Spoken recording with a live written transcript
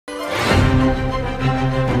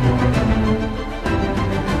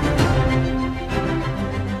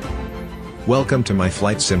Welcome to my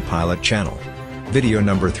Flight Sim Pilot channel. Video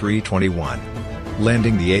number 321.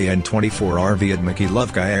 Landing the AN-24RV at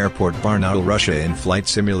Mikhaylovka Airport, Barnaul, Russia in Flight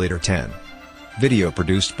Simulator 10. Video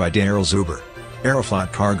produced by Daryl Zuber.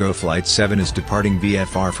 Aeroflot Cargo Flight 7 is departing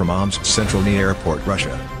VFR from Omsk Tsentralny Airport,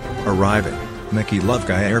 Russia. Arriving,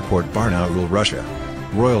 Mikhaylovka Airport, Barnaul, Russia.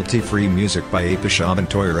 Royalty-free music by Apishab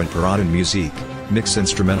Toyer and Paradan Music, Mix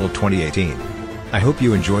Instrumental 2018. I hope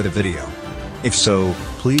you enjoy the video. If so,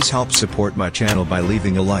 please help support my channel by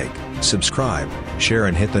leaving a like, subscribe, share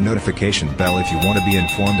and hit the notification bell if you want to be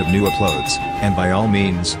informed of new uploads, and by all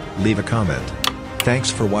means, leave a comment.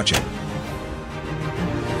 Thanks for watching.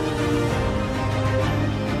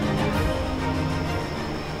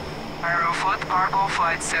 Aeroflot Cargo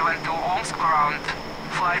Flight 7 to Omsk ground.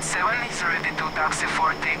 Flight 7 is ready to taxi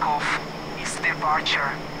for takeoff. Is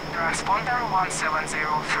departure. Transponder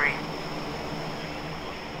 1703.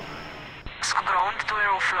 Omsk ground to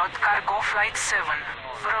Aeroflot Cargo Flight 7.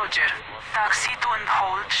 Roger. Taxi to and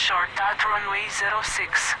hold short at runway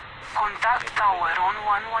 06. Contact tower on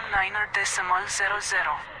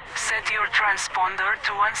 119.00. Set your transponder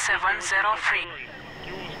to 1703.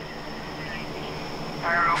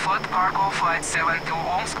 Aeroflot Cargo Flight 7 to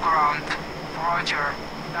Omsk ground. Roger.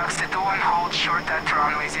 Taxi to and hold short at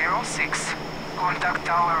runway 06. Contact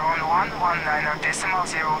tower on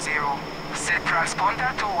 119.00. Set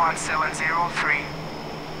transponder to 1703.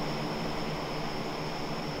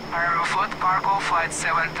 Aeroflot Cargo Flight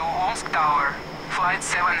 7 to Omsk Tower. Flight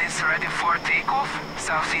 7 is ready for takeoff,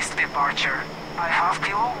 southeast departure. I have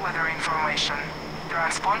kilo weather information.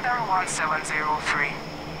 Transponder 1703.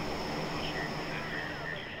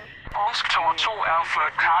 Omsk Tower 2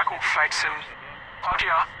 Aeroflot Cargo Flight 7.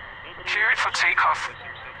 Roger. Cleared for takeoff.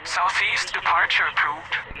 Southeast departure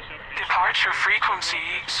approved. Departure frequency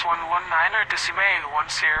is 119.10.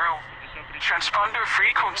 Transponder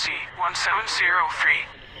frequency 1703.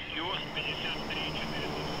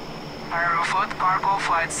 Aeroflot Cargo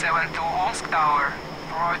Flight 7 to Omsk Tower.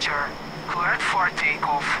 Roger. Cleared for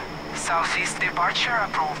takeoff. Southeast departure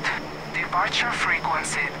approved. Departure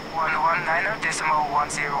frequency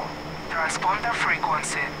 119.10. Transponder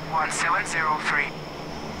frequency 1703.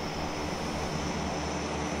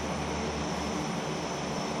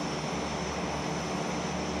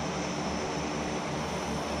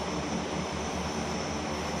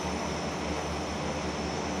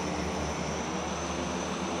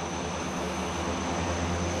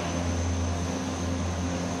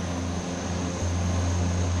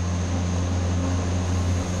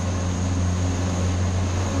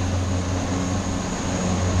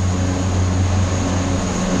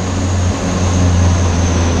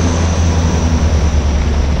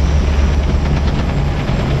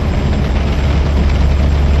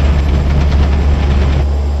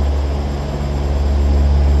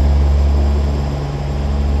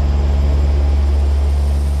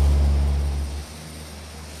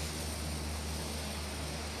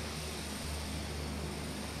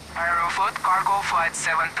 Aeroflot Cargo Flight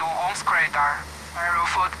 7 to Omsk Radar.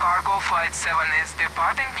 Aeroflot Cargo Flight 7 is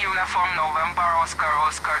departing uniform November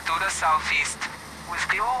Oscar to the southeast. With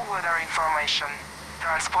kilo weather information.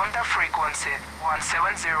 Transponder frequency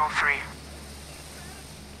 1703.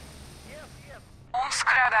 Omsk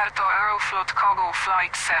Radar to Aeroflot Cargo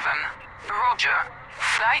Flight 7. Roger.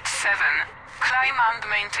 Flight 7. Climb and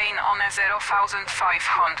maintain on a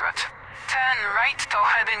 0500. Turn right to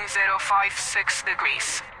heading 056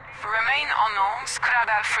 degrees. Remain on Omsk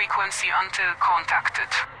Radar frequency until contacted.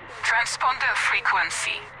 Transponder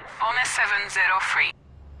frequency on a 703.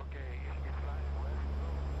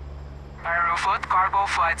 Aeroflot Cargo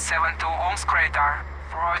Flight 7 to Omsk Radar.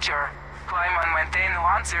 Roger. Climb and maintain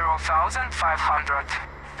 10,500.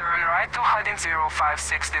 Turn right to heading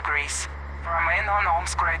 056 degrees. Remain on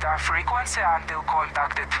Omsk Radar frequency until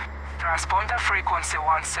contacted. Transponder frequency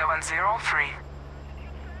 1703.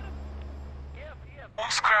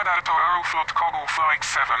 Omsk Radar to Aeroflot Cargo Flight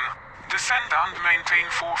 7. Descend and maintain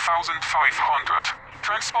 4,500.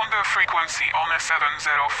 Transponder frequency on a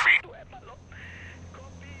 703.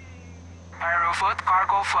 Aeroflot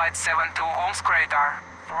Cargo Flight 7 to Omsk Radar.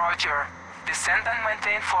 Roger. Descend and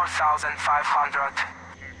maintain 4,500.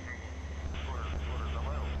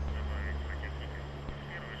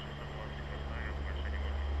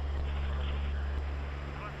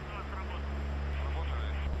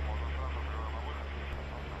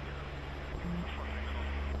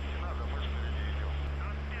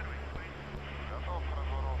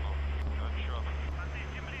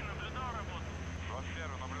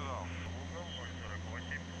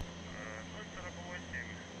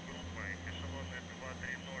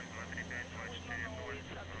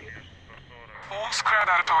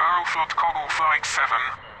 Radar to Aeroflot Cargo Flight 7.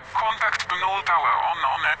 Contact Barnaul Tower on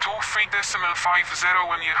a 23.50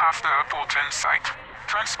 when you have the airport in sight.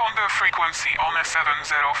 Transponder frequency on a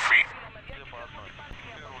 703.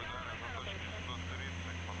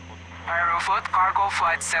 Aeroflot Cargo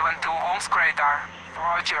Flight 7 to Omsk Radar.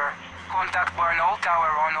 Roger. Contact Barnaul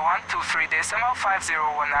Tower on 123.50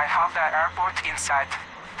 when I have the airport in sight.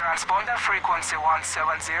 Transponder frequency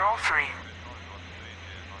 1703.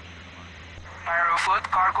 Aeroflot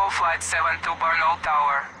Cargo Flight 7 to Barnaul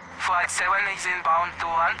Tower. Flight 7 is inbound to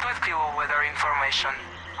land with kilo weather information.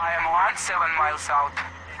 I am 17 miles out.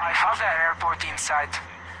 I have the airport in sight.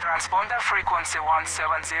 Transponder frequency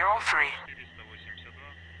 1703.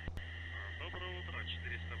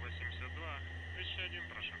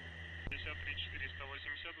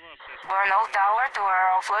 Barnaul Tower to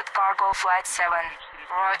Aeroflot Cargo Flight 7.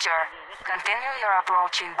 Roger. Continue your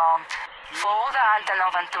approach inbound. Follow the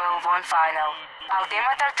Antonov and 12 on final.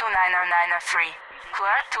 Altimeter 29993.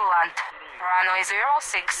 Cleared to land. Runway 06.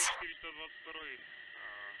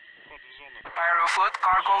 Aeroflot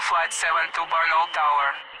Cargo Flight 7 to Barnaul Tower.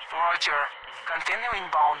 Roger. Continue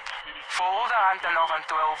inbound. Follow the Antonov and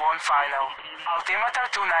 12 on final. Altimeter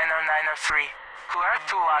 29993. Cleared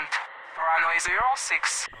to land. Runway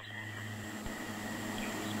 06.